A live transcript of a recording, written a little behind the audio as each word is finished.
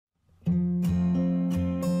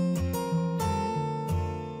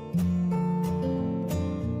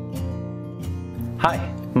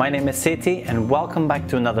Hi, my name is Seti and welcome back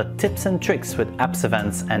to another tips and tricks with Apps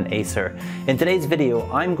Events and Acer. In today's video,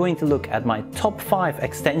 I'm going to look at my top 5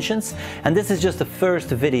 extensions, and this is just the first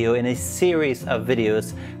video in a series of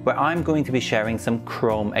videos where I'm going to be sharing some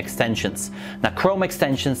Chrome extensions. Now, Chrome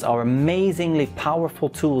extensions are amazingly powerful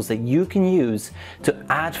tools that you can use to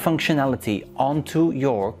add functionality onto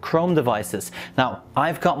your Chrome devices. Now,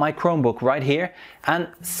 I've got my Chromebook right here, and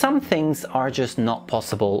some things are just not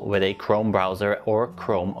possible with a Chrome browser or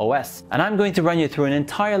Chrome OS. And I'm going to run you through an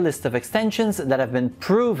entire list of extensions that have been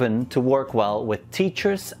proven to work well with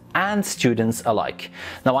teachers and students alike.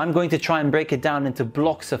 Now, I'm going to try and break it down into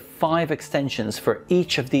blocks of 5 extensions for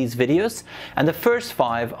each of these videos, and the first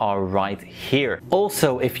 5 are right here.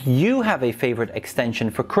 Also, if you have a favorite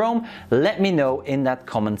extension for Chrome, let me know in that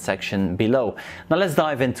comment section below. Now let's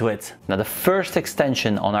dive into it. Now, the first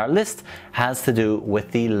extension on our list has to do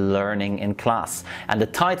with the learning in class, and the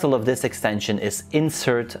title of this extension is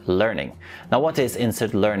Insert Learning. Now, what is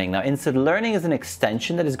Insert Learning? Now, Insert Learning is an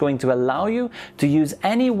extension that is going to allow you to use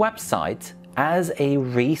any website as a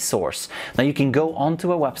resource. Now, you can go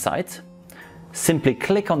onto a website, simply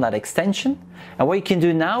click on that extension, and what you can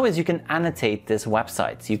do now is you can annotate this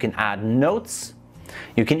website. You can add notes.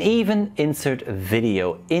 You can even insert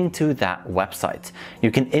video into that website. You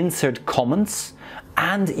can insert comments,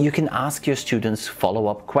 and you can ask your students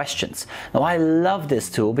follow-up questions. Now, I love this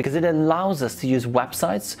tool because it allows us to use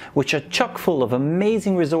websites which are chock full of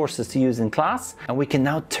amazing resources to use in class, and we can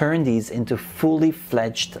now turn these into fully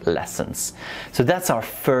fledged lessons. So that's our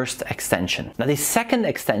first extension. Now, the second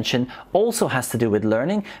extension also has to do with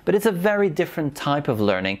learning, but it's a very different type of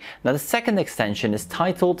learning. Now, the second extension is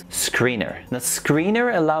titled Screener. Now,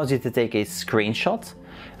 Screener allows you to take a screenshot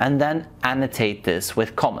and then annotate this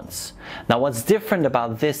with comments. Now, what's different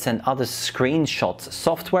about this and other screenshot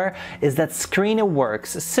software is that Screener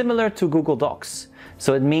works similar to Google Docs.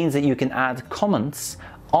 So it means that you can add comments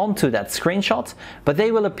onto that screenshot, but they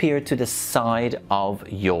will appear to the side of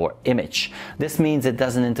your image. This means it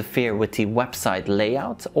doesn't interfere with the website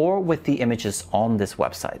layout or with the images on this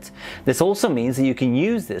website. This also means that you can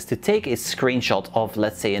use this to take a screenshot of,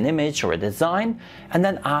 let's say, an image or a design, and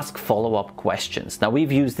then ask follow-up questions. Now,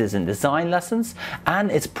 we've used this in design lessons, and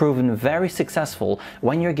it's proven very successful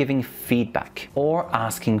when you're giving feedback or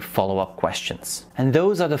asking follow-up questions. And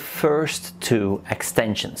those are the first 2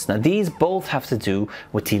 extensions. Now, these both have to do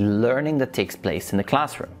with the learning that takes place in the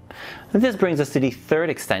classroom. And this brings us to the third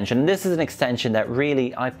extension. This is an extension that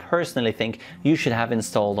really, I personally think you should have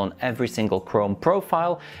installed on every single Chrome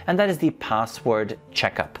profile, and that is the password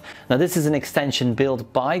checkup. Now, this is an extension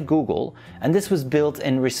built by Google, and this was built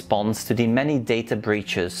in response to the many data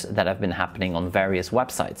breaches that have been happening on various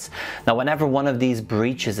websites. Now, whenever one of these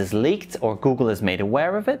breaches is leaked or Google is made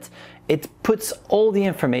aware of it, it puts all the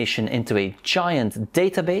information into a giant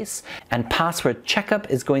database, and password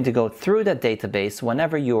checkup is going to go through that database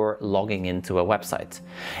whenever you're logging into a website.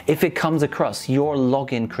 If it comes across your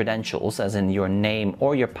login credentials, as in your name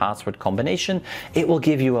or your password combination, it will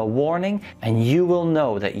give you a warning, and you will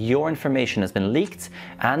know that your information has been leaked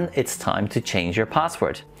and it's time to change your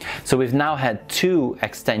password. So we've now had 2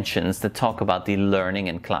 extensions that talk about the learning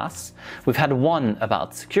in class. We've had one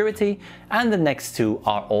about security, and the next 2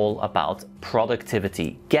 are all about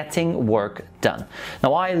productivity, getting work done.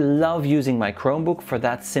 Now, I love using my Chromebook for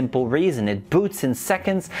that simple reason. It boots in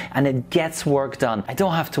seconds and it gets work done. I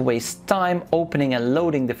don't have to waste time opening and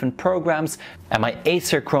loading different programs, and my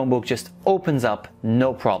Acer Chromebook just opens up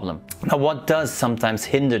no problem. Now, what does sometimes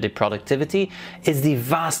hinder the productivity is the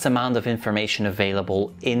vast amount of information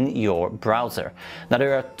available in your browser. Now,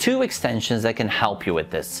 there are 2 extensions that can help you with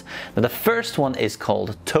this. Now, the first one is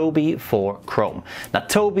called Toby for Chrome. Now,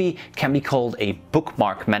 Toby can be called a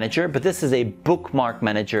bookmark manager, but this is a bookmark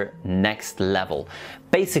manager next level.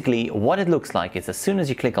 Basically, what it looks like is as soon as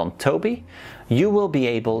you click on Toby, you will be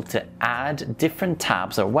able to add different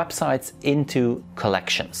tabs or websites into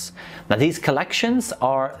collections. Now, these collections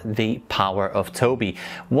are the power of Toby.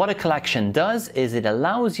 What a collection does is it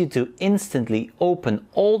allows you to instantly open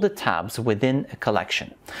all the tabs within a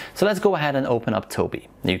collection. So let's go ahead and open up Toby.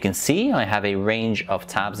 You can see I have a range of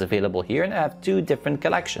tabs available here, and I have 2 different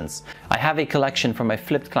collections. I have a collection for my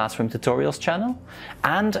Flipped Classroom Tutorials channel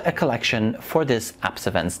and a collection for this Apps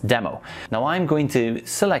Events demo. Now, I'm going to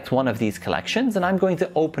select one of these collections and I'm going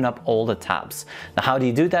to open up all the tabs. Now, how do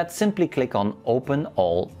you do that? Simply click on Open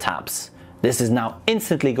All Tabs. This is now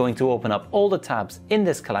instantly going to open up all the tabs in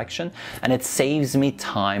this collection, and it saves me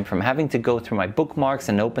time from having to go through my bookmarks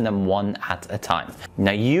and open them one at a time.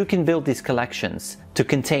 Now, you can build these collections to to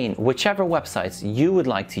contain whichever websites you would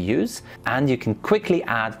like to use, and you can quickly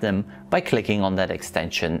add them by clicking on that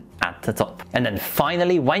extension at the top. And then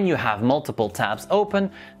finally, when you have multiple tabs open,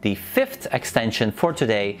 the fifth extension for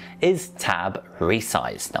today is Tab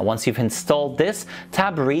Resize. Now, once you've installed this,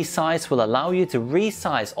 Tab Resize will allow you to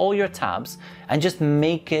resize all your tabs and just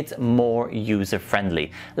make it more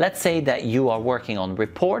user-friendly. Let's say that you are working on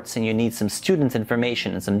reports and you need some student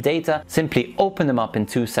information and some data. Simply open them up in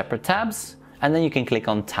two separate tabs, and then you can click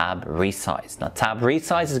on Tab Resize. Now, Tab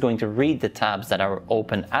Resize is going to read the tabs that are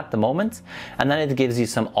open at the moment, and then it gives you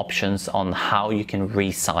some options on how you can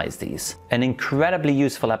resize these. An incredibly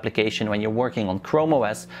useful application when you're working on Chrome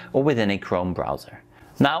OS or within a Chrome browser.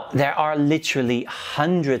 Now, there are literally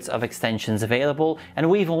hundreds of extensions available, and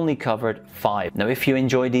we've only covered 5. Now, if you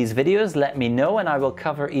enjoy these videos, let me know and I will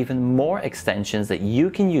cover even more extensions that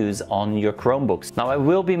you can use on your Chromebooks. Now, I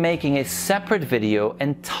will be making a separate video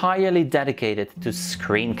entirely dedicated to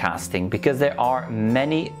screencasting, because there are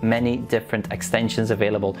many different extensions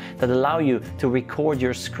available that allow you to record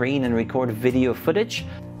your screen and record video footage.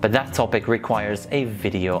 But that topic requires a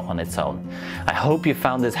video on its own. I hope you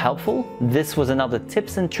found this helpful. This was another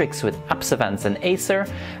tips and tricks with Appsevents and Acer,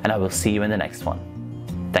 and I will see you in the next one.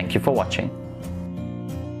 Thank you for watching.